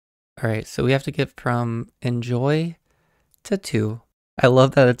All right, so we have to get from enjoy to 2. I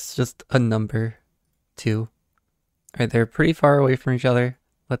love that it's just a number 2. All right, they're pretty far away from each other.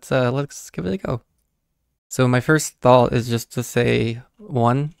 Let's give it a go. So my first thought is just to say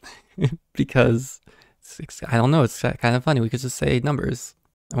 1 because I don't know, it's kind of funny. We could just say numbers.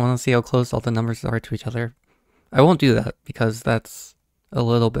 I want to see how close all the numbers are to each other. I won't do that because that's a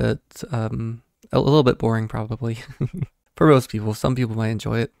little bit boring probably. For most people. Some people might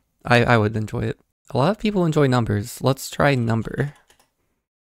enjoy it. I would enjoy it. A lot of people enjoy numbers. Let's try number.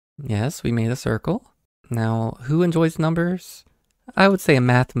 Yes, we made a circle. Now, who enjoys numbers? I would say a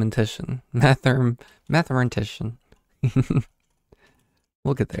mathematician. Mathematician.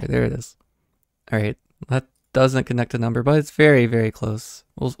 We'll get there. There it is. All right. That doesn't connect to number, but it's very, very close.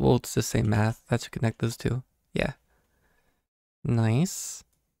 We'll just say math. That should connect those two. Yeah. Nice.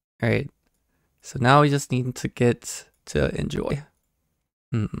 All right. So now we just need to get to enjoy.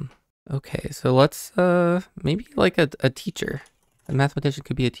 Okay, so let's maybe like a teacher. A mathematician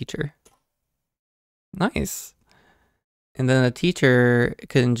could be a teacher. Nice. And then a teacher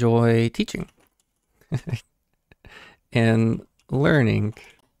could enjoy teaching and learning.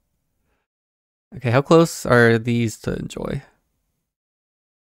 Okay, how close are these to enjoy?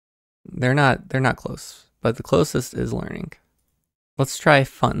 They're not close, but the closest is learning. Let's try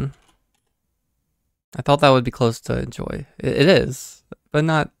fun. I thought that would be close to enjoy. It is, but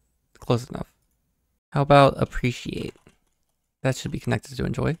not close enough. How about appreciate? That should be connected to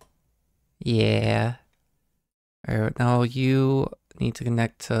enjoy. Yeah. All right, now you need to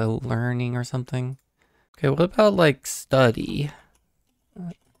connect to learning or something. Okay, what about like study?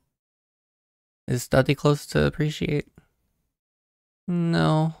 Is study close to appreciate?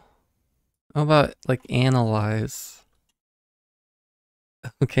 No. How about like analyze?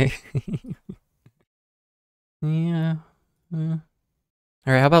 Okay. Yeah. All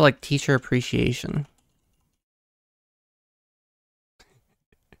right, how about like teacher appreciation?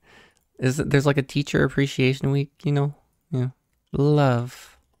 There's like a teacher appreciation week, you know? Yeah.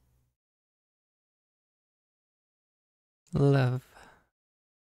 Love. Love.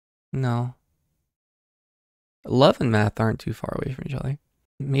 No. Love and math aren't too far away from each other.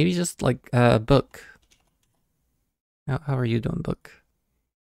 Maybe just like a book. How are you doing, book?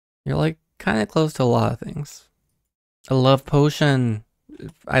 You're like kind of close to a lot of things. A love potion.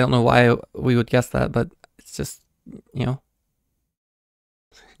 I don't know why we would guess that, but it's just, you know.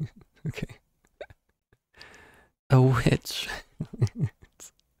 Okay. A witch.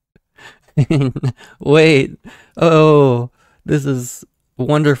 Wait. Oh, this is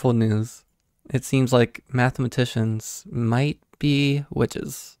wonderful news. It seems like mathematicians might be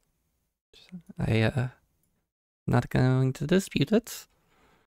witches. Not going to dispute it.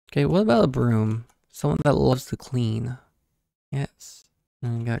 Okay, what about a broom? Someone that loves to clean. Yes.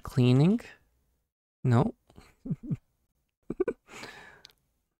 And we got cleaning. No.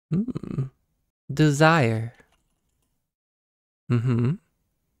 Desire.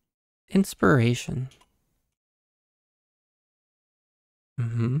 Inspiration.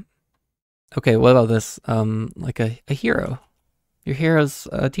 Okay, what about this? Like a hero. Your hero's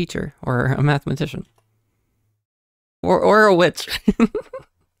a teacher or a mathematician. Or a witch.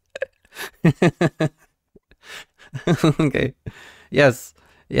 Okay. Yes.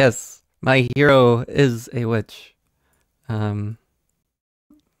 Yes. My hero is a witch.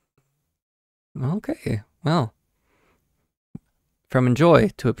 Okay. Well. From enjoy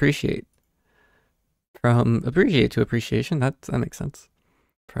to appreciate. From appreciate to appreciation. That makes sense.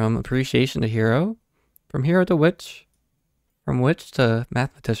 From appreciation to hero. From hero to witch. From witch to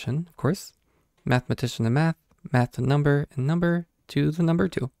mathematician, of course. Mathematician to math. Math to number. And number to the number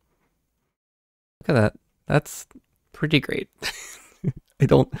 2. Look at that. That's pretty great. I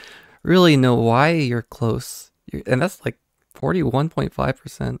don't really know why you're close. And that's like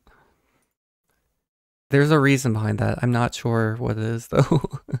 41.5%. There's a reason behind that. I'm not sure what it is,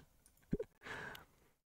 though.